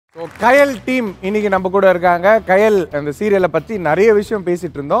So கயல் team இன்னைக்கு நம்ம கூட இருக்காங்க. கயல் அந்த சீரியலை பற்றி நிறைய விஷயம்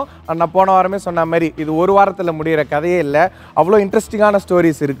பேசிகிட்டு இருந்தோம். நான் போன வாரமே சொன்ன மாதிரி இது ஒரு வாரத்தில் முடிகிற கதையே இல்லை. அவ்வளோ இன்ட்ரெஸ்டிங்கான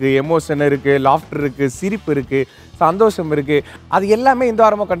ஸ்டோரிஸ் இருக்குது, எமோஷன் இருக்குது, லாஃப்டர் இருக்குது, சிரிப்பு இருக்குது, சந்தோஷம் இருக்குது. அது எல்லாமே இந்த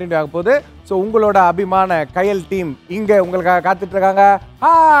வாரமும் கண்டினியூ ஆக போகுது. ஸோ உங்களோட அபிமான கயல் டீம் இங்கே உங்களுக்காக காத்துட்ருக்காங்க.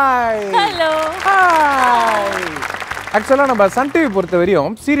 Hi, hello, hi. ஆக்சுவலாக நம்ம சன் டிவி பொறுத்த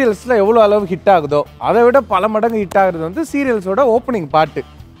வரையும் சீரியல்ஸில் எவ்வளோ அளவு ஹிட் ஆகுதோ அதை விட பல மடங்கு ஹிட் ஆகுறது வந்து சீரியல்ஸோட ஓப்பனிங் பாட்டு.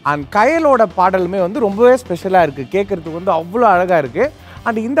 அண்ட் கயலோட பாடலுமே வந்து ரொம்பவே ஸ்பெஷலாக இருக்குது, கேட்குறதுக்கு வந்து அவ்வளோ அழகாக இருக்குது.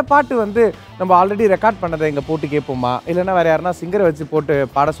 அண்ட் இந்த பாட்டு வந்து நம்ம ஆல்ரெடி ரெக்கார்ட் பண்ணதை இங்கே போட்டு கேட்போமா, இல்லைன்னா வேறு யாருன்னா சிங்கரை வச்சு போட்டு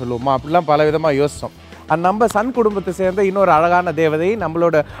பாட சொல்லுவோமா, அப்படிலாம் பல விதமாக யோசித்தோம். அண்ட் நம்ம சன் குடும்பத்தை சேர்ந்த இன்னொரு அழகான தேவதை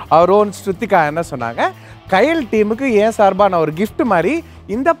நம்மளோட அவர் ஓன் ஸ்ருத்திகா என்ன சொன்னாங்க, கயல் டீமுக்கு ஏன் சார்பாக நான் ஒரு கிஃப்ட் மாதிரி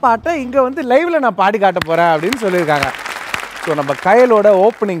இந்த பாட்டை இங்கே வந்து லைவில் நான் பாடி காட்ட போகிறேன் அப்படின்னு சொல்லியிருக்காங்க. ஸோ நம்ம கயலோட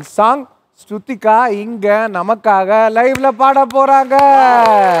ஓப்பனிங் சாங் ஸ்ருத்திகா இங்க நமக்காக லைவ்ல பாட போறாங்க.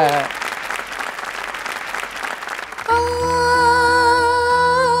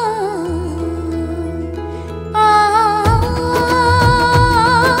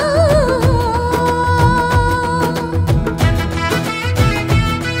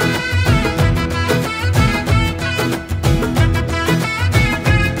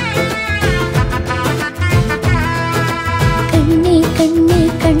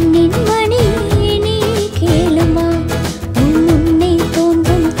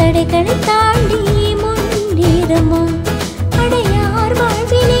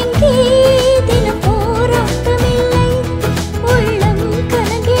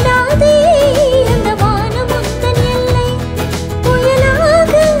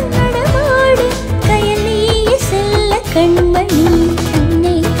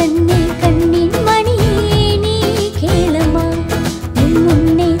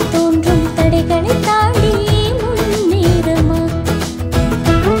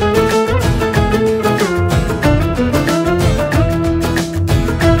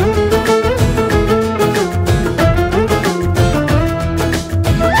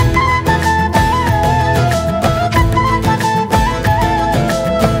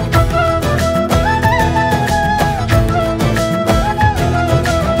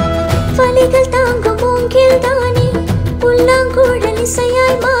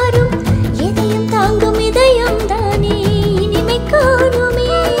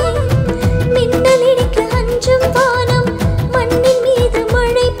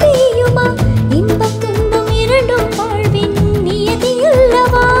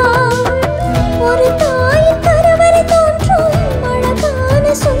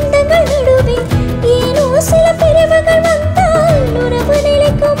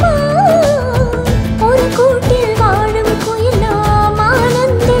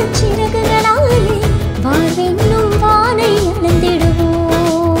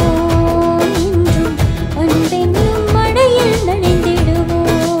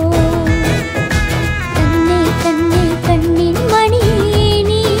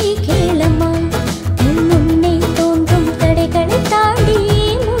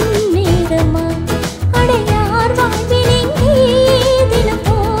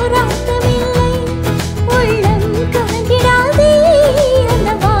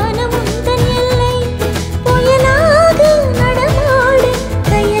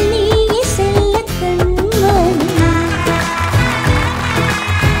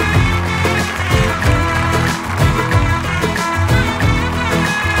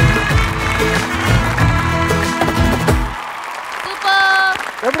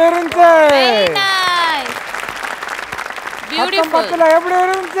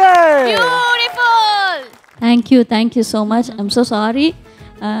 Thank you so much. I'm so sorry.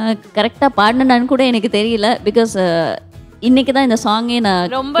 கரெக்டாக பாடினான்னு கூட எனக்கு தெரியல. பிகாஸ் இன்னைக்கு தான் இந்த சாங்கே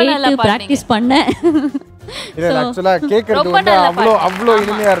நான் ரொம்ப நல்லா ப்ராக்டிஸ் பண்ணேன். அவ்வளோ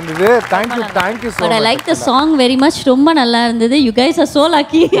இனிமையாக இருந்தது. Thank you so much. I like the song very much. ரொம்ப நல்லா இருந்தது. You guys are so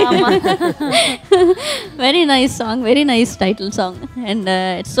lucky. Very nice song, very nice title song. And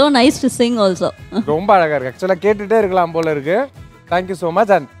it's so nice to Singh also. ரொம்ப அழகாக இருக்குது. ஆக்சுவலாக கேட்டுகிட்டே இருக்கலாம் போல இருக்கு. Thank you so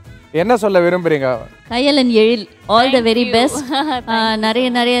much. அண்ட் என்ன சொல்ல விரும்புறீங்க? கயல் and Ezhil all the very best. நிறைய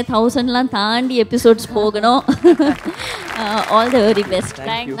 1000லாம் தாண்டி எபிசோட்ஸ் போகணும். All the very best.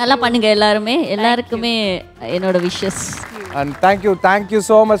 நல்லா பண்ணுங்க எல்லாருமே. எல்லாருக்குமே என்னோட wishes. And thank you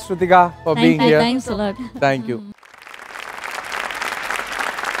so much Shruthika for being here. Thanks a lot. Thank you.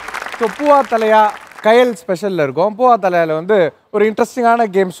 So பூவா தலையா கயல் ஸ்பெஷலில் இருக்கும். பூவா தலையாவில் வந்து ஒரு இன்ட்ரெஸ்டிங்கான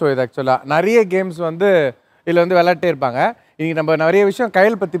கேம் ஷோ இது. ஆக்சுவலாக நிறைய கேம்ஸ் வந்து இதில் வந்து விளையாட்டே இருப்பாங்க. இன்னைக்கு நம்ம நிறைய விஷயம்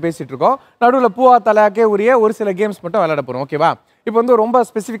கயல் பற்றி பேசிகிட்டு இருக்கோம். நடுவில் பூவா தலையாக்கே உரிய ஒரு சில கேம்ஸ் மட்டும் விளையாட போகிறோம். ஓகேவா? இப்போ வந்து ரொம்ப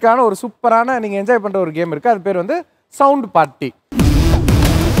ஸ்பெசிஃபிக்கான ஒரு சூப்பரான நீங்கள் என்ஜாய் பண்ணுற ஒரு கேம் இருக்குது. அது பேர் வந்து சவுண்ட் பார்ட்டி.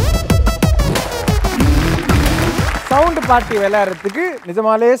 பார்ட்டி விளையாடுறதுக்கு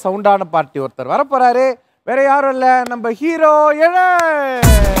நிஜமாலே சவுண்டான பார்ட்டி ஒருத்தர் வர போறாரு. வேற யாரும் இல்ல, நம்ம ஹீரோ எழ.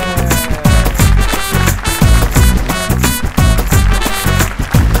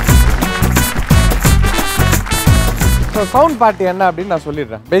 ஸோ சவுண்ட் பார்ட்டி என்ன அப்படின்னு நான்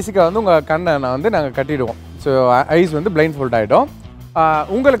சொல்லிடுறேன். பேசிக்காக வந்து உங்கள் கண்ணை நாங்கள் கட்டிடுவோம். ஸோ ஐஸ் வந்து பிளைண்ட் ஃபோல்ட் ஆகிடும்.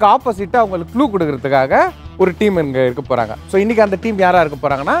 உங்களுக்கு ஆப்போசிட்டாக உங்களுக்கு க்ளூ கொடுக்கறதுக்காக ஒரு டீம் இங்கே இருக்க போகிறாங்க. ஸோ இன்றைக்கி அந்த டீம் யாராக இருக்க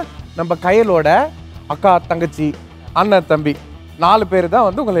போகிறாங்கன்னா, நம்ம கையலோட அக்கா, தங்கச்சி, அண்ணன், தம்பி 4 பேர் தான்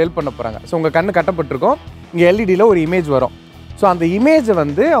வந்து உங்களை ஹெல்ப் பண்ண போகிறாங்க. ஸோ உங்கள் கண்ணு கட்டப்பட்டிருக்கோம். இங்கே எல்இடியில் ஒரு இமேஜ் வரும். ஸோ அந்த இமேஜை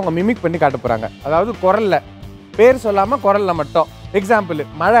வந்து அவங்க மிமிக் பண்ணி காட்ட போகிறாங்க. அதாவது குரலில், பேர் சொல்லாமல் குரலில் மட்டும். எக்ஸாம்பிள்,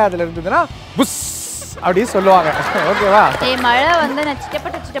 மழை அதில் இருந்ததுன்னா புஷ் அப்படி சொல்லுவாங்க. ஓகேவா? மழை வந்து நான்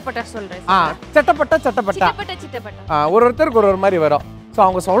சிட்டப்பட்ட சொல்றேன். சட்டப்பட்ட ஒருத்தருக்கு ஒரு மாதிரி வரும். ஸோ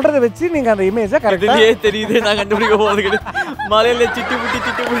அவங்க சொல்றதை வச்சு நீங்க அந்த இமேஜை கரெக்டாக தெரியுது. நான் கண்டுபிடிக்க போகிறது மலையில சிட்டி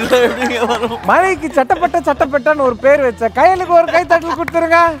வரும். மழைக்கு சட்டப்பட்டன்னு ஒரு பேர் வச்ச கையலுக்கு ஒரு கைத்தட்டல்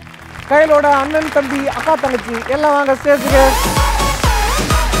கொடுத்துருங்க. கையலோட அண்ணன், தம்பி, அக்கா, தங்கச்சி எல்லாம் வாங்க ஸ்டேஜுக்கு.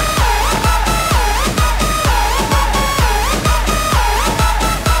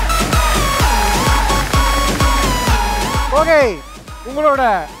 ஓகே, உங்களோட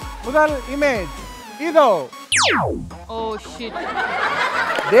முதல் இமேஜ் இதோ. Oh shit.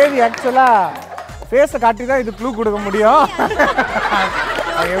 தேவி ஆக்சுவலா ஃபேஸை காட்டி தான் இது க்ளூ கொடுக்க முடியும்.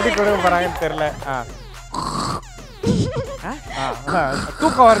 அவங்க எப்படி கொடுக்க போறாங்கன்னு தெரியல.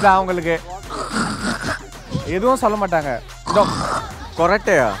 தூக்கம் வருதா அவங்களுக்கு? எதுவும் சொல்ல மாட்டாங்க. இதோ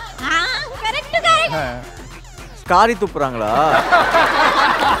கொரட்டையா? காரி துப்புறாங்களா?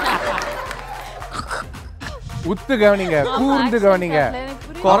 உத்து கவனிங்க, கூர்ந்து கவனிங்க.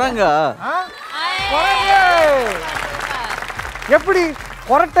 குரங்கா? எப்படி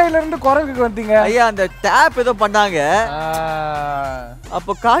கொரட்டையில இருந்து குரங்குக்கு வந்தீங்க? ஐயா, அந்த டேப் ஏதோ பண்ணாங்க.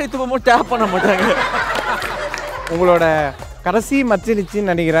 அப்போ காரி துப்பும் டேப் பண்ண மாட்டாங்க. உங்களோட கடைசி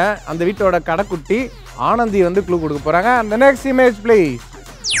மச்சினிச்சின்னு நினைக்கிறேன். அந்த வீட்டோட கடைக்குட்டி ஆனந்தி வந்து க்ளூ கொடுக்க போறாங்க. அந்த next image please.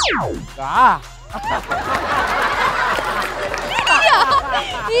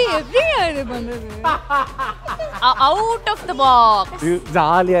 Out of the box.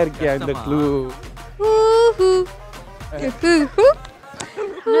 ஜாலியா இருக்கியா இந்த க்ளூ?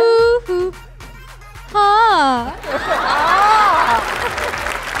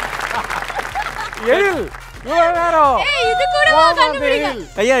 எழில்,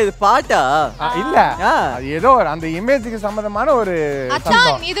 ஐயா, இது பாட்டா? இல்ல, ஏதோ அந்த இமேஜுக்கு சம்பந்தமான ஒரு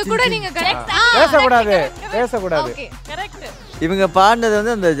இது கூட நீங்க கரெக்ட். பேசக்கூடாது. இவங்க பாடினது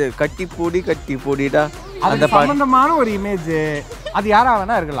வந்து அந்த கட்டி பூடிடா அந்த சம்பந்தமான ஒரு இமேஜ். அது யாரா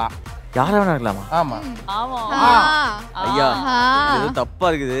வேணா இருக்கலாம். யாரா வேணா இருக்கலாமா? ஆமா. ஐயா, இது தப்பா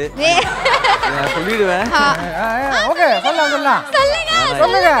இருக்குது. நான் சொல்லிடுவேன். ஓகே, சொல்லலாம்.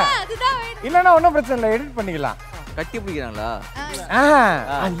 சொல்லுங்க. இல்லன்னா ஒன்றும் பிரச்சனை இல்லை, எடிட் பண்ணிக்கலாம். கட்டி பிடிக்கிறாங்களா?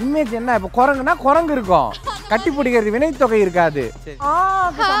 இமேஜ் என்ன? இப்போ குரங்குனா குரங்கு இருக்கும், கட்டி பிடிக்கிறது வினை தொகை இருக்காது.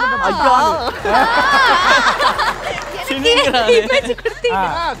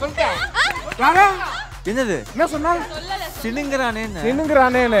 என்னது? என்ன சொன்னா?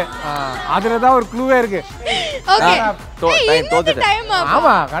 சினுங்கறானேன்னு. அதுலதான் ஒரு க்ளூவே இருக்கு.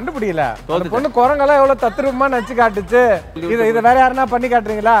 ஆமா, கண்டுபிடிக்கல. பொண்ணு குரங்கெல்லாம் எவ்வளவு தத்ரூபமா நச்சு காட்டுச்சு. இத வேற யாருன்னா பண்ணி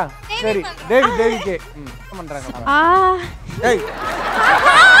காட்டுறீங்களா? சரி, தேவிக்கு பண்றாங்க.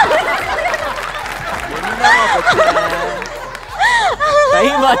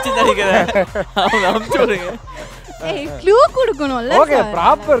 டைம் ஆச்சு நினைக்கிறேன். அவங்க அனுப்பிச்சு விடுங்க. க்ளூ கொடுக்கணும்ல. Okay,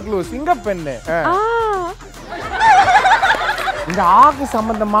 proper clue. சிங்கப்பெண்ணு. இந்த ஆகு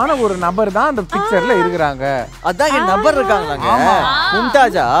சம்பந்தமான ஒரு நபர் தான் அந்த பிக்சர்ல இருக்குறாங்க. அதான் இந்த நபர் இருக்காங்களாங்க.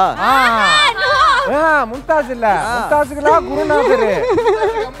 மும்தாஜா? மும்தாஜ் இல்ல, மும்தாஜுக்குலாம் குருநாதர்.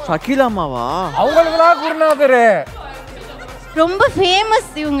 ஷக்கீலா அம்மாவா? அவங்களுக்குலாம் குருநாதர். ரொம்ப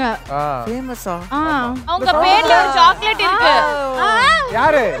ஃபேமஸ் இவங்க. ஃபேமஸா? அவங்க பேர்ல ஒரு சாக்லேட் இருக்கு.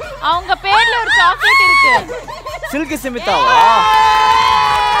 யாரு? அவங்க பேர்ல ஒரு சாக்லேட் இருக்கு. சில்கி சிமிதாவா?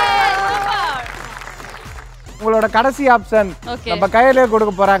 உங்களோட கடைசி ஆப்ஷன் நம்ம கையிலே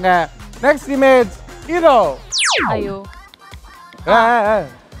கொடுக்க போறாங்க. நெக்ஸ்ட் இமேஜ் இதோ. ஐயோ,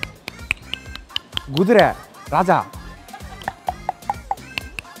 குதிரை ராஜா.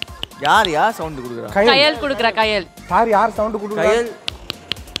 யார் சவுண்ட் குடுக்குறா? கயல் குடுக்குற. கயல். சார், யார் சவுண்ட் குடுக்குறா? கயல்.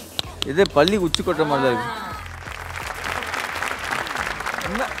 இது பள்ளி உச்சி கொட்டுற மாதிரி தான் இருக்கு.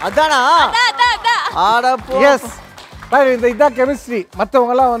 அதானா? ஆட போ. எஸ், இதான் கெமிஸ்ட்ரி.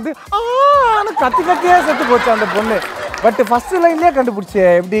 மற்றவங்க எல்லாம் வந்து கத்தியே செத்து போச்சு அந்த பொண்ணு. But first லைன்லயே கண்டுபிடிச்சே.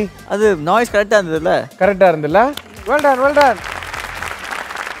 எப்படி? அது நாய்ஸ் கரெக்டா இருந்ததுல? கரெக்டா இருந்ததுல. Well done.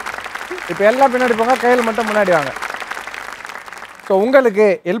 இப்போ எல்லாம் பின்னாடி போங்க, கையில் மட்டும் முன்னாடி வாங்க. ஸோ உங்களுக்கு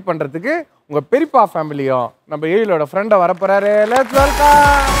ஹெல்ப் பண்ணுறதுக்கு உங்க பெரியப்பா ஃபேமிலியும் நம்ம ஏழிலோட ஃப்ரெண்டை வரப்போறாரு. Let's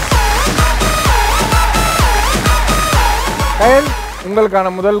welcome. கயல், உங்களுக்கான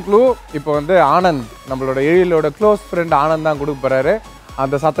முதல் க்ளூ இப்போ வந்து ஆனந்த், நம்மளோட ஏழிலோட க்ளோஸ் ஃப்ரெண்ட் ஆனந்த் தான் கொடுக்க போறாரு.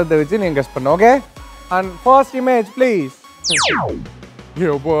 அந்த சத்தத்தை வச்சு நீங்க கெஸ் பண்ணு. Okay, and first image please.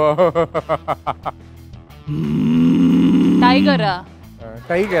 டைகரா?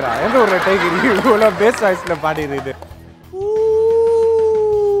 டைகரா? எந்த ஒரு டைகர் இவ்வளோ பேஸ் வாய்ஸ்ல பாடிடுது?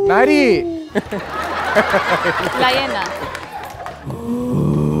 நரி. லயனா?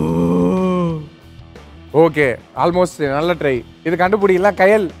 ஓகே, ஆல்மோஸ்ட் நல்ல ட்ரை. இது கண்டுபிடிக்கலாம்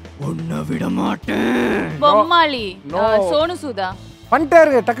கயல். ஒன்ன விட மாட்டேன். பொம்மாளி? சோனு சூதா?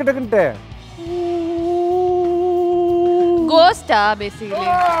 பண்ணிட்டாரு டக்கு டக்குன்ட்டு. Costa basically?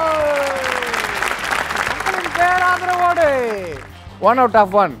 ஆதரவோடு 1 out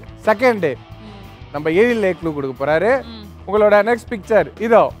of 1. செகண்ட் நம்ம ஏழில் க்ளூ கொடுக்க போறாரு. உங்களோட நெக்ஸ்ட் பிக்சர்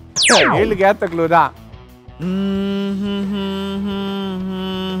இதோ. ஏழுக்கு ஏத்த க்ளூ தான்.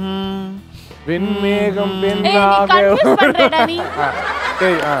 விண்மேகம் பெண்ணாக.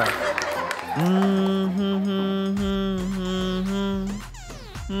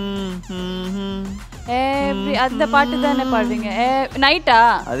 அந்த பாட்டு தானே பாடுறீங்க? நைட்டா?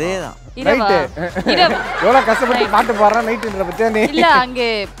 அதேதான். எவ்வளவு கஷ்டப்பட்டு பாட்டு பாடுறா நைட்ன்ற பத்தியா நீ? இல்ல, அங்கே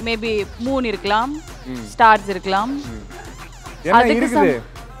மேபி மூன் இருக்கலாம், ஸ்டார்ஸ் இருக்கலாம். என்ன இருக்குது?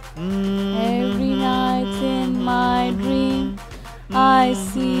 Every night in my dream I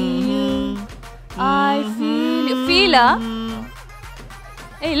see you, I feel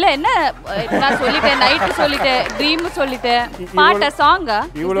இல்ல, என்ன நான் சொல்லிட்டேன், நைட் சொல்லிட்டேன், ட்ரீம் சொல்லிட்டேன், பாட்ட சாங்கா?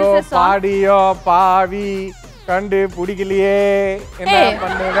 இவ்வளோ பாடியோ பாவி கண்டு பிடிக்கலையே, என்ன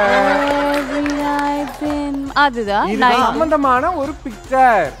பண்ணுவேன்? அதுதான் சம்பந்தமான ஒரு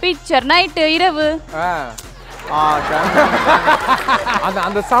பிக்சர். நைட்டு, இரவு.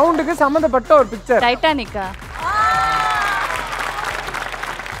 அந்த சவுண்டுக்கு சம்பந்தப்பட்ட ஒரு பிக்சர். டைட்டானிக்கா?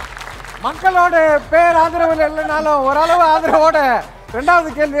 மக்களோட பேர் ஆதரவு இல்லைனாலும் ஓரளவு ஆதரவோட ரெண்டாவது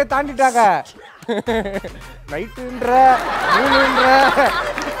கேள்வியை தாண்டிட்டாங்க. நைட்டுன்ற மூணுன்ற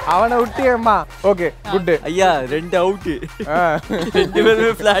அவனை விட்டியம்மா. Okay, good. ஐயா 2 அவுட், 2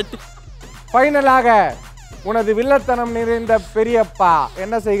 பேருமே ஃபிளாட். ஃபைனலாக உனது வில்லத்தனம் நிறைந்த பெரியப்பா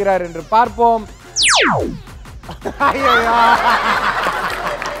என்ன செய்கிறார் என்று பார்ப்போம்.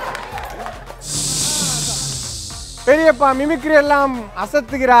 பெரியப்பா மிமிக்ரி எல்லாம்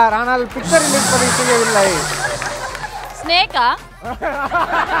அசத்துகிறார், ஆனால் பிக்சர் நிற்பதை செய்யவில்லை. ஸ்னேக்கா?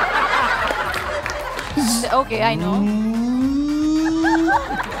 Okay, I know.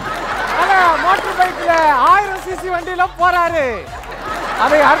 மோட்டார் பைக்ல 1000 cc வண்டியில போறாரு.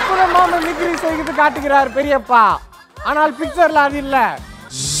 அதை அற்புதமா மிமிக்ரி செய்து காட்டுகிறார் பெரியப்பா, ஆனால் பிக்சர்ல அது இல்ல.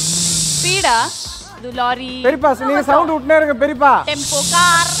 ஸ்பீடா? லாரி? பெரியப்பா நீங்க சவுண்ட் விட்டுனே இருங்க. பெரியப்பா டெம்போ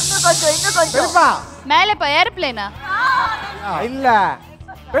கார்? இன்னும் கொஞ்சம். பெரியப்பா மேலே இப்ப ஏர்ப்ளேனா? இல்ல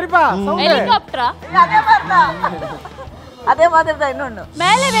பெரியப்பா. ஹெலிகாப்டரா? அதே மாதிரி தான். இன்னொன்னு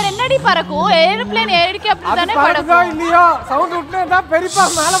மேலே வேற என்னடி பறக்கும்? ஏர்ப்ளேன் ஹெலிகாப்டர் தானே பறக்கும். இல்லையோ சவுண்ட் விட்டுனே தான் பெரியப்பா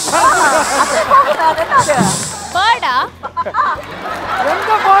மேல பறக்கும். பேர்டா?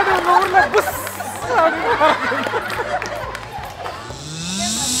 எந்த பேர்டு உங்க ஊர்ல புஸ்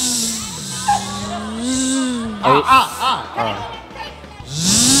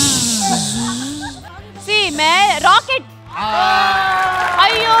ராக்கெட்?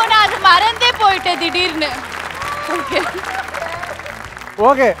 ஐயோ, நான் அது மறந்தே போயிட்டேன் திடீர்னு.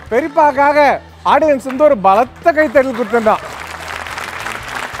 ஓகே, பெரியப்பாக்காக ஆடியன்ஸ் வந்து ஒரு பலத்த கைத்தட்டல் கொடுத்துட்டான்.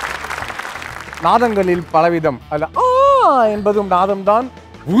 நாதங்களில் பலவிதம், அல்ல என்பதும் நாதம் தான்,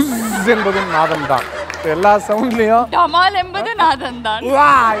 உஸ் என்பதும் நாதம் தான். எல்லா சவுண்ட்லயும் டமால் என்பது நாதம் தான்,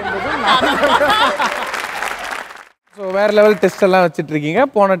 வா என்பதும் நாதம். ஸோ வேறு லெவல் டெஸ்ட் எல்லாம் வச்சுட்டு இருக்கீங்க.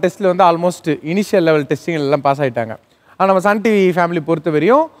 போன டெஸ்ட்டில் வந்து ஆல்மோஸ்ட் இனிஷியல் லெவல் டெஸ்டிங் எல்லாம் பாஸ் ஆகிட்டாங்க. ஆனால் நம்ம சன் டிவி ஃபேமிலி பொறுத்த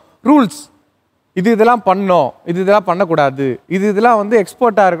வரையும் ரூல்ஸ், இதெல்லாம் பண்ணோம், இதெல்லாம் பண்ணக்கூடாது, இதெல்லாம் வந்து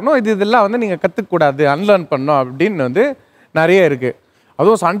எக்ஸ்போர்ட்டாக இருக்கணும், இதெல்லாம் வந்து நீங்கள் கற்றுக்கூடாது, அன்லேர்ன் பண்ணோம் அப்படின்னு வந்து நிறைய இருக்குது.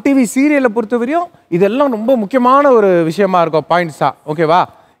 அதுவும் சன் டிவி சீரியலை பொறுத்த வரையும் இதெல்லாம் ரொம்ப முக்கியமான ஒரு விஷயமா இருக்கும், பாயிண்ட்ஸாக. ஓகேவா?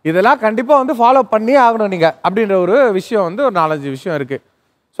 இதெல்லாம் கண்டிப்பாக வந்து ஃபாலோ பண்ணியே ஆகணும் நீங்கள் அப்படின்ற ஒரு விஷயம் வந்து ஒரு 4-5 விஷயம் இருக்குது.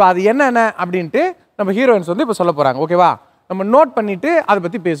 ஸோ அது என்னென்ன அப்படின்ட்டு நம்ம ஹீரோயின்ஸ் வந்து இப்போ சொல்ல போகிறாங்க. ஓகேவா? நம்ம நோட் பண்ணிவிட்டு அதை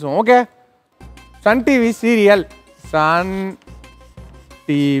பற்றி பேசுவோம். Okay, Sun TV serial, Sun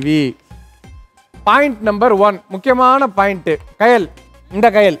TV point number 1, முக்கியமான பாயிண்ட்டு. கயல், இந்த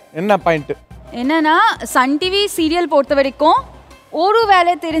கயல் என்ன பாயிண்ட்டு? என்னன்னா, சன் டிவி சீரியல் பொறுத்த வரைக்கும் ஒரு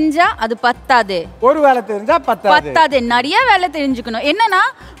வேலை தெரிஞ்சா அது பத்தாது. ஒரு வேலை தெரிஞ்சா பத்தாது, நிறைய வேலை தெரிஞ்சுக்கணும். என்னன்னா,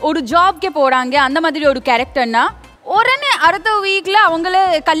 ஒரு ஜாப்க்கே போறாங்க அந்த மாதிரி ஒரு கேரக்டர்னா உடனே அடுத்த வீக்ல அவங்கள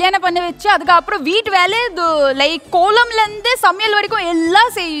கல்யாணம் பண்ணி வச்சு அதுக்கப்புறம் வீட்டு வேலை லைக் கோலம்ல இருந்து சமையல் வரைக்கும்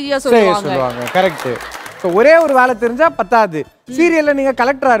எல்லாம் செய்ய சொல்லுவாங்க. கரெக்ட். ஒரே ஒரு வேலை தெரிஞ்சா பத்தாது. சீரியல்ல நீங்க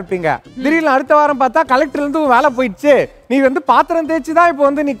கலெக்டரா இருப்பீங்க, திடீர்னு அடுத்த வாரம் பார்த்தா கலெக்டர்ல இருந்து வேலை போயிடுச்சு, நீ வந்து பாத்திரம் தேய்ச்சி தான் இப்போ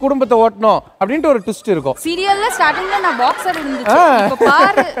வந்து நீ குடும்பத்தை ஓட்டணும் அப்படின்ட்டு ஒரு ட்விஸ்ட் இருக்கும். சீரியல்ல ஸ்டார்டிங்ல நான் பாக்ஸர் இருந்துச்சு, இப்ப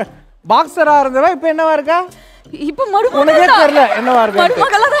பாரு பாக்ஸரா இருந்தவ இப்போ என்னவா இருக்கா? இப்போ மருமகளா உனக்கே தெரியல என்னவா இருக்கா?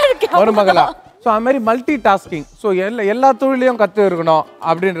 மருமகளா தான் இருக்கேன். மருமகளா. ஸோ அது மாதிரி மல்டி டாஸ்கிங். ஸோ எல்லா தொழிலையும் கற்று இருக்கணும்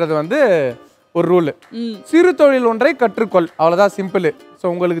அப்படின்றது வந்து ஒரு ரூல். சிறு தொழில் ஒன்றை கற்றுக்கொள், அவ்வளோதான், சிம்பிள். ஸோ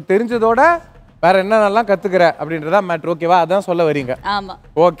உங்களுக்கு தெரிஞ்சதோட வேற என்னென்னலாம் கற்றுக்கிற அப்படின்றதா மேட்ரு. ஓகேவா? அதான் சொல்ல வரீங்க. ஆமா.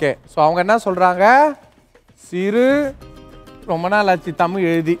 ஓகே. ஸோ அவங்க என்ன சொல்கிறாங்க? சிறு, ரொம்ப நாள் ஆச்சு தமிழ்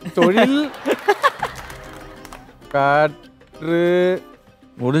எழுதி, தொழில் கற்று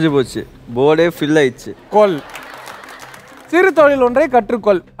முடிஞ்சு போச்சு, போர்டே ஃபில் ஆயிடுச்சு. கொள். சிறு தொழில் ஒன்றை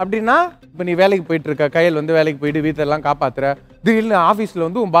கற்றுக்கொள் அப்படின்னா, இப்போ நீ வேலைக்கு போயிட்டு இருக்க, கையில் வந்து வேலைக்கு போயிட்டு வீட்டெல்லாம் காப்பாத்துற, திடீர்னு ஆஃபீஸில்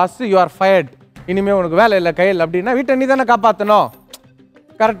வந்து உன் பாஸ் யூ ஆர் ஃபயர்ட், இனிமேல் உனக்கு வேலை இல்லை கையில் அப்படின்னா வீட்டை நீ தானே காப்பாற்றணும்.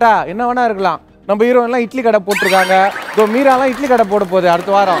 கரெக்டா? என்ன வேணா இருக்கலாம். நம்ம ஹீரோலாம் இட்லி கடை போட்டிருக்காங்க, இதோ மீராலாம் இட்லி கடை போட போகுது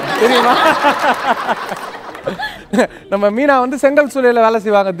அடுத்த வாரம், தெரியுமா? நம்ம மீனா வந்து செங்கல் சூளையில் வேலை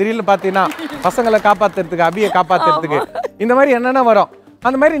செய்வாங்க, திடீர்னு பார்த்தீங்கன்னா பசங்களை காப்பாற்றுறதுக்கு, அபியை காப்பாற்றுறதுக்கு, இந்த மாதிரி என்னென்ன வரும்.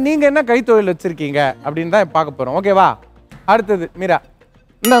 அந்த மாதிரி நீங்கள் என்ன கைத்தொழில் வச்சுருக்கீங்க அப்படின்னு தான் பார்க்க போகிறோம். ஓகேவா? அடுத்தது மீரா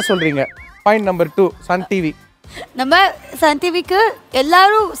என்ன சொல்கிறீங்க? Point number 2, Sun TV. நம்ம சன் டிவிக்கு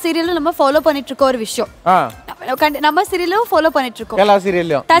எல்லாரும் சீரியலும் நம்ம ஃபாலோ பண்ணிட்டு இருக்கோம் ஒரு விஷயம். நம்ம சீரியலும் ஃபாலோ பண்ணிட்டு இருக்கோம். எல்லா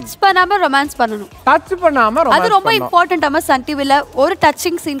சீரியல்லையும் டச் பண்ணாம ரொமான்ஸ் பண்ணணும். டச் பண்ணாம அது ரொம்ப இம்பார்ட்டன்ட். நம்ம சன் டிவில ஒரு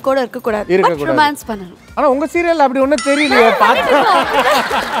டச்சிங் சீன் கூட இருக்க கூடாது, பட் ரொமான்ஸ் பண்ணணும். ஆனா உங்க சீரியல் அப்படி ஒண்ணும் தெரியலையே. பாத்து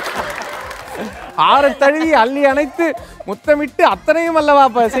ஆறு தழுவி அள்ளி அணைத்து முத்தமிட்டு அத்தனையும் அல்லவா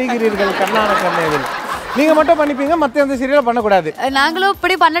செய்கிறீர்கள் கண்ணான கண்ணேவில். நீங்க மட்டும் பண்ணிப்பீங்க, மத்த எந்த சீரியலும் பண்ணக்கூடாது. நாங்களும்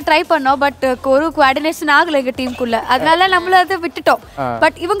இப்படி பண்ண ட்ரை பண்ணோம், பட் ஒரு கோஆர்டினேஷன் ஆகல எங்க டீமுக்குள்ள, அதனால நம்மள அதை விட்டுட்டோம்.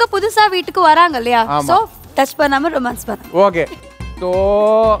 பட் இவங்க புதுசா வீட்டுக்கு வராங்க இல்லையா, சோ டச் பண்ணாம ரொமான்ஸ் பண்ணணும். ஓகே. சோ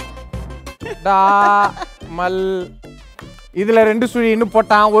டா மல் இதுல 2 சுழி இன்னும்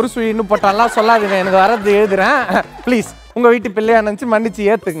போட்டான், ஒரு சுழி இன்னும் போட்டான்லாம் சொல்லாதீங்க, எனக்கு வரது எழுதுறேன் ப்ளீஸ். உங்க வீட்டு பிள்ளையா நினைச்சு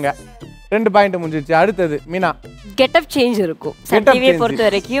மன்னிச்சு ஏத்துக்குங்க. 2 பாயிண்ட் முடிஞ்சிச்சு. அடுத்தது மீனா. கெட்டப் சேஞ்ச் இருக்கும் சன் டிவியை பொறுத்த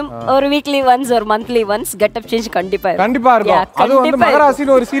வரைக்கும். ஒரு வீக்லி ஒன்ஸ் ஒரு மந்த்லி ஒன்ஸ் கெட்டப் சேஞ்ச் கண்டிப்பா இருக்கும். அது வந்து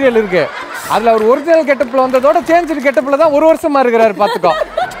மகராசின்னு ஒரு சீரியல் இருக்கு, அதுல ஒரு ஒரிஜினல் கெட்டப்ல வந்ததோட சேஞ்ச் கெட்டப்ல தான் ஒரு வருஷமா இருக்கிறாரு. பாத்துக்கோ,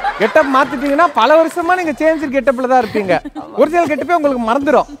 கெட்டப் மாத்திட்டீங்கன்னா பல வருஷமா நீங்க சேஞ்ச் கெட்டப்ல தான் இருப்பீங்க, ஒரிஜினல் கெட்டப்பே உங்களுக்கு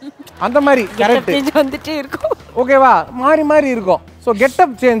மறந்துடும். அந்த மாதிரி கரெக்ட் வந்துட்டே இருக்கும். ஓகேவா? மாறி மாறி இருக்கும். ஸோ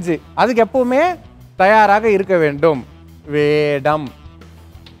கெட்டப் சேஞ்ச் அதுக்கு எப்பவுமே தயாராக இருக்க வேண்டும். வேடம்.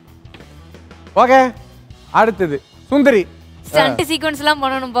 ஓகே. அடுத்தது சுந்தரி. ஸ்டண்ட் சீக்வென்ஸ்லாம்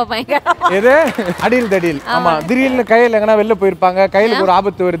பண்ணணும் பாப்பாங்க. எது? அடியில் தடியில். ஆமா, திடீர்னு கையில் எங்கனா வெளில போயிருப்பாங்க, கையில ஒரு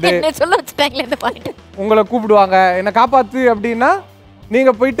ஆபத்து வருது, சொல்ல வச்சுட்டாங்களே இந்த பாயிண்ட். உங்களை கூப்பிடுவாங்க, என்ன காப்பாத்து அப்படின்னா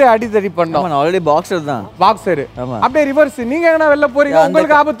நீங்க போயிட்டு அடிதடி பண்ணணும். நான் ஆல்ரெடி பாக்ஸர் தான். பாக்ஸர். அப்படியே ரிவர்ஸ், நீங்க எங்கனா வெளில போறீங்க,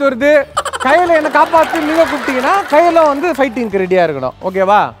 உங்களுக்கு ஆபத்து வருது, கையில என்ன காப்பாத்து நீங்க கூப்பிட்டீங்கன்னா கையில வந்து ஃபைட்டிங்க்கு ரெடியா இருக்கணும்.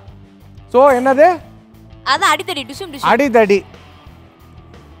 ஓகேவா? சோ என்னது? அது அடிதடி, டிஷும் டிஷும். அடிதடி.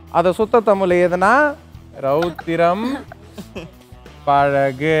 அத சுத்த தமிழ் எதுனா ரௌத்திரம்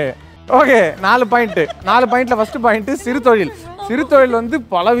பழகு. ஓகே. 4 பாயிண்ட். 4 பாயிண்ட்ல ஃபர்ஸ்ட் பாயிண்ட் சிறு தொழில். சிறு தொழில் வந்து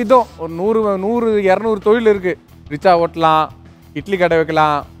பல விதம், ஒரு 100 200 தொழில் இருக்கு. ரிச்சா ஓட்டலாம், இட்லி கடை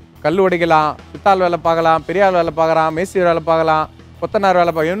வைக்கலாம், கல் உடைக்கலாம், சித்தாள் வேலை பார்க்கலாம், பெரியாள் வேலை பார்க்கலாம், மேஸ்திரி வேலை பார்க்கலாம், கொத்தனார்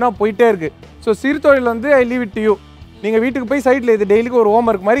வேலை பார்க்கலாம், என்ன போயிட்டே இருக்கு. ஸோ சிறு தொழில் வந்து I leave it to you. நீங்க வீட்டுக்கு போய் சைட்ல இது டெய்லிக்கு ஒரு ஹோம்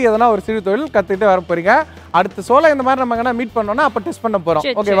ஒர்க் மாதிரி எதனா ஒரு சிறு தொழில் கத்துக்கிட்டு வர போறீங்க. அடுத்த சோலை இந்த மாதிரி நம்ம எங்கன்னா மீட் பண்ணோம்னா அப்ப டெஸ்ட் பண்ண போறோம்.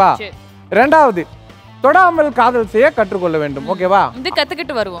 ஓகேவா? 2வது, தொடாமல் காதல் செய்ய கற்றுக்கொள்ள வேண்டும். ஓகேவா? இது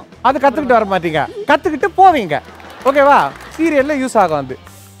கத்துக்கிட்டு வருவோம். அது கத்துக்கிட்டு வர மாட்டீங்க, கத்துக்கிட்டு போவீங்க. ஓகேவா? சீரியல்ல யூஸ் ஆகும் அது.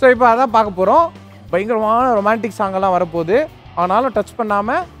 ஸோ இப்போ அதான் பார்க்க போறோம். பயங்கரமான ரொமான்டிக் சாங் எல்லாம் வரப்போகுது. ஆனாலும் டச்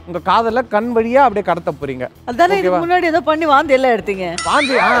பண்ணாம உங்க காதல கண் வழியா அப்படியே கடத்த போறீங்க. அதானே இதுக்கு முன்னாடி ஏதோ பண்ணி வாந்தி எல்லாம் எடுத்தீங்க.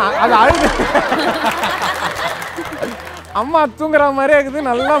 வாந்தி அது அழுது அம்மா தூங்குற மாதிரியே இருக்குது,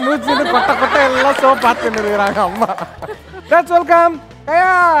 நல்லா மூச்சு கொட்டை கொட்டை எல்லாம் சோ பார்த்துட்டு இருக்கிறாங்க அம்மா. Let's welcome Gaya.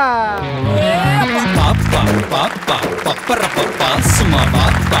 பாப்பா பாப்பா பப்பர பப்பா சும்மா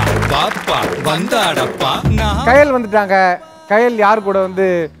பாப்பா பாப்பா வந்தாடப்பா. கயல் வந்துட்டாங்க. கயல் யார் கூட வந்து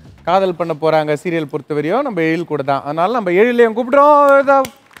காதல் பண்ண போறாங்க சீரியல் பொறுத்த வரையும்? நம்ம எழில் கூட தான். அதனால நம்ம எழிலையும் கூப்பிடுறோம்.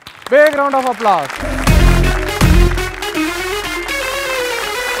 Big round of applause.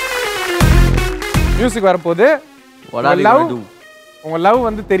 Music வரப்போகுது. உங்க லவ்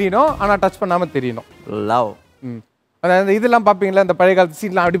வந்து தெரியணும், ஆனா டச் பண்ணாம தெரியணும். லவ். அதாவது இதெல்லாம் பாப்பீங்களா, இந்த பழைய காலத்து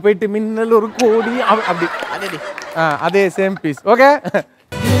சீட்லாம் அப்படி போயிட்டு மின்னல் ஒரு கோடி அப்படி அதே சேம் பீஸ். ஓகே.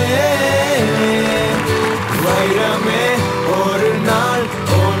 ஒரு நாள்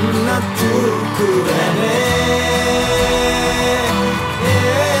ஒன்ன தூக்குறனே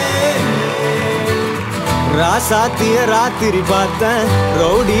ராசாத்திய ராத்திரி பார்த்தேன்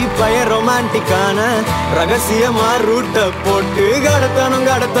ரவுடி பய ரொமான்டிக்கான ரகசியமா ரூட்ட போட்டு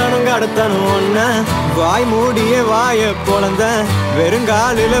கடத்தணும் ஒன்ன வாய் மூடிய வாய பொழந்த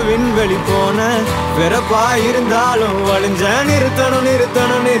வெறுங்காலில விண்வெளி போன வெறப்பா இருந்தாலும் வழிஞ்ச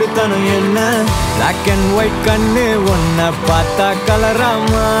நிறுத்தணும் என்ன பிளாக் அண்ட் ஒயிட் கண்ணு ஒன்ன பார்த்தா கலரா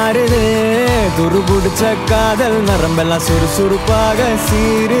மாறுது துருபுடிச்ச காதல் நரம்பெல்லாம் சுறுசுறுப்பாக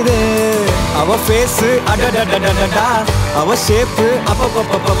சீருது அவ ஃபேஸ் அடடடடடடா அவ ஷேப்பு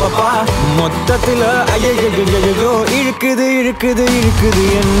அப்பப்பப்பப்பப்பா மொத்தத்துல ஐயோ இழுக்குது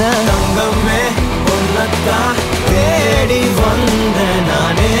என்ன தங்கமே ஒன்னத்தான் தேடி வந்த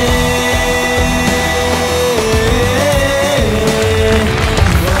நானே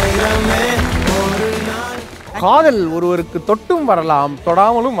காதல் ஒருவருக்கு தொட்டும் வரலாம்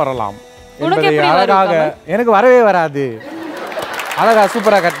தொடாமலும் வரலாம் என்பதை அழகாக எனக்கு வரவே வராது அழகா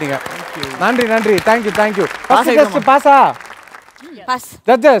சூப்பரா கட்டிங்க நன்றி தேங்க்யூ பாஸா பாஸ்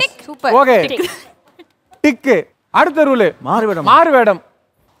ஜட்ஜஸ் சூப்பர் ஓகே டிக்கு அடுத்த ரூல் மாறுவேடம்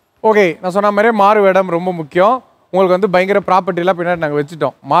ஓகே நான் சொன்ன மாதிரி மாறுவேடம் ரொம்ப முக்கியம் உங்களுக்கு வந்து பயங்கர ப்ராப்பர்ட்டிலாம் பின்னாடி நாங்கள்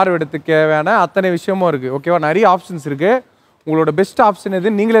வச்சுட்டோம் மாறுவேடத்துக்கு தேவையான அத்தனை விஷயமும் இருக்குது ஓகேவா நிறைய ஆப்ஷன்ஸ் இருக்குது உங்களோட பெஸ்ட் ஆப்ஷன் எது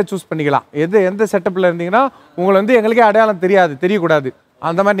நீங்களே சூஸ் பண்ணிக்கலாம் எந்த செட்டப்பில் இருந்தீங்கன்னா உங்களை வந்து எங்களுக்கே அடையாளம் தெரியக்கூடாது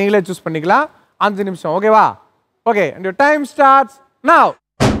அந்த மாதிரி நீங்களே சூஸ் பண்ணிக்கலாம் 5 நிமிஷம் ஓகேவா okay and your time starts now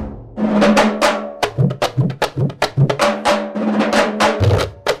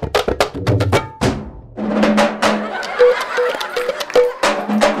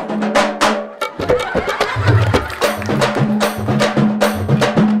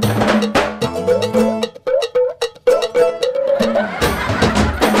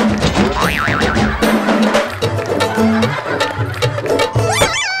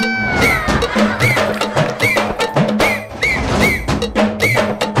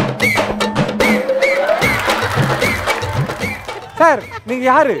sir நீங்க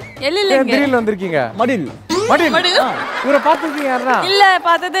யாரு திடீர்னு வந்திருக்கீங்க மடில் இவரை பாத்துருக்கீங்க யாருன்னா இல்ல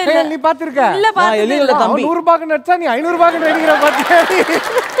பார்த்ததே இல்ல நீ பாத்துருக்க இல்ல பார்த்ததே இல்ல 100 ரூபாய்க்கு நடிச்சா நீ 500 ரூபாய்க்கு நடிக்கிற பாத்தியா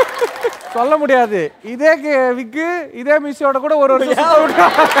சொல்ல முடியாது இதே விக்கு இதே மிஷோட கூட ஒரு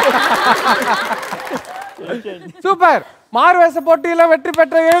சூப்பர் மார்வேச போட்டியில வெற்றி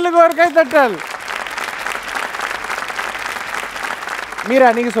பெற்ற 7 ஒரு கை தட்டல்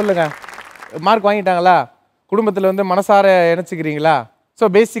மீரா நீங்க சொல்லுங்க மார்க் வாங்கிட்டாங்களா குடும்பத்துல வந்து மனசார நினைச்சுக்கிறீங்களா சோ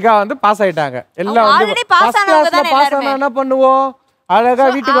பேசிக்கா வந்து பாஸ் ஆயிட்டாங்க எல்லாம் வந்து பாஸ் ஆனா என்ன பண்ணுவோம் அழகா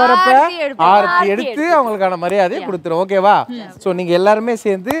வீட்டுக்கு வரப்ப ஆரத்தி எடுத்து அவங்களுக்கான மரியாதையை கொடுத்துரும் ஓகேவா சோ நீங்க எல்லாருமே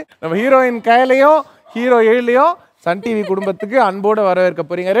சேர்ந்து நம்ம ஹீரோயின் கையிலையும் ஹீரோ எழிலையும் சன் டிவி குடும்பத்துக்கு அன்போடு வரவேற்க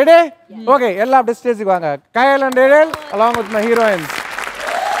போறீங்க ரெடி ஓகே எல்லா அப்படியே ஸ்டேஜுக்கு வாங்க கயல் and Ezhil along with my heroines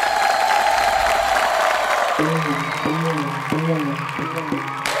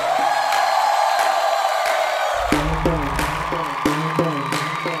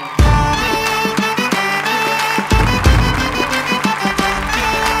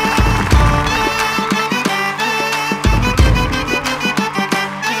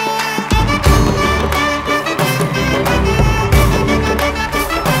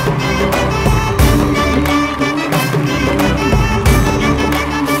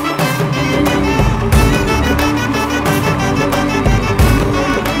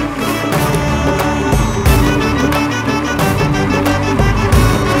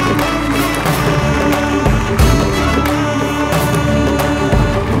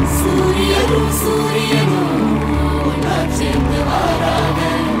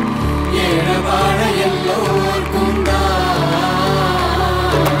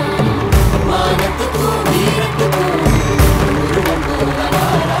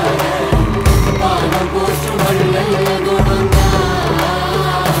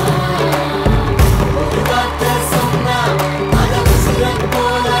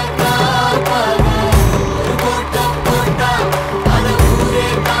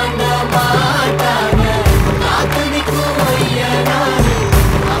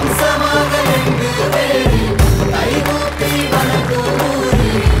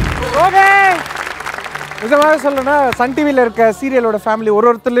நிஜமாக சொல்லணும்னா சன் டிவியில் இருக்க சீரியலோட ஃபேமிலி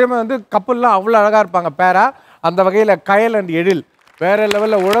ஒருத்தர்லையுமே வந்து கப்பல்லாம் அவ்வளோ அழகாக இருப்பாங்க பேரா அந்த வகையில் கயல் அண்ட் எழில் வேற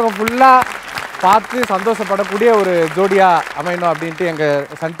லெவலில் உலகம் ஃபுல்லாக பார்த்து சந்தோஷப்படக்கூடிய ஒரு ஜோடியாக அமையணும் அப்படின்ட்டு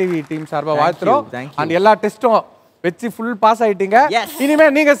எங்கள் சன் டிவி டீம் சார்பாக வாழ்த்துறோம் அண்ட் எல்லா டெஸ்ட்டும் வெச்சு ஃபுல் பாஸ் ஆயிட்டீங்க இனிமே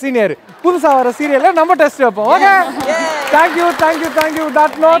நீங்க சீனியர் புதுசா வர சீரியல்ல நம்ம டெஸ்ட் வைப்போம் okay thank you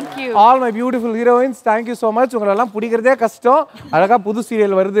dot note all my beautiful heroines thank you so much உங்களை எல்லாம் பிடிக்கிறதே கஷ்டம் அழகா புது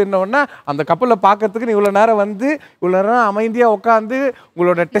சீரியல் வருதுன்னொன்னா அந்த கப்பல்ல பார்க்கிறதுக்கு நீ இவ்வளவு நேரம் வந்து இவ்வளவு நேரம் அமைதியா உட்கார்ந்து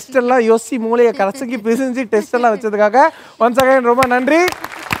உங்களோட டெஸ்ட் எல்லாம் யோசி மூளையை கரசக்கி பிரிஞ்சு டெஸ்ட் எல்லாம் வச்சதுக்காக ஒன்ஸ் அகைன் ரொம்ப நன்றி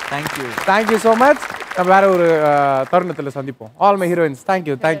தேங்க்யூ ஸோ மச். நம்ம வேற ஒரு தருணத்தில் சந்திப்போம். All my heroines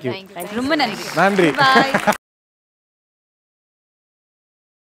thank you. ரொம்ப நன்றி. நன்றி.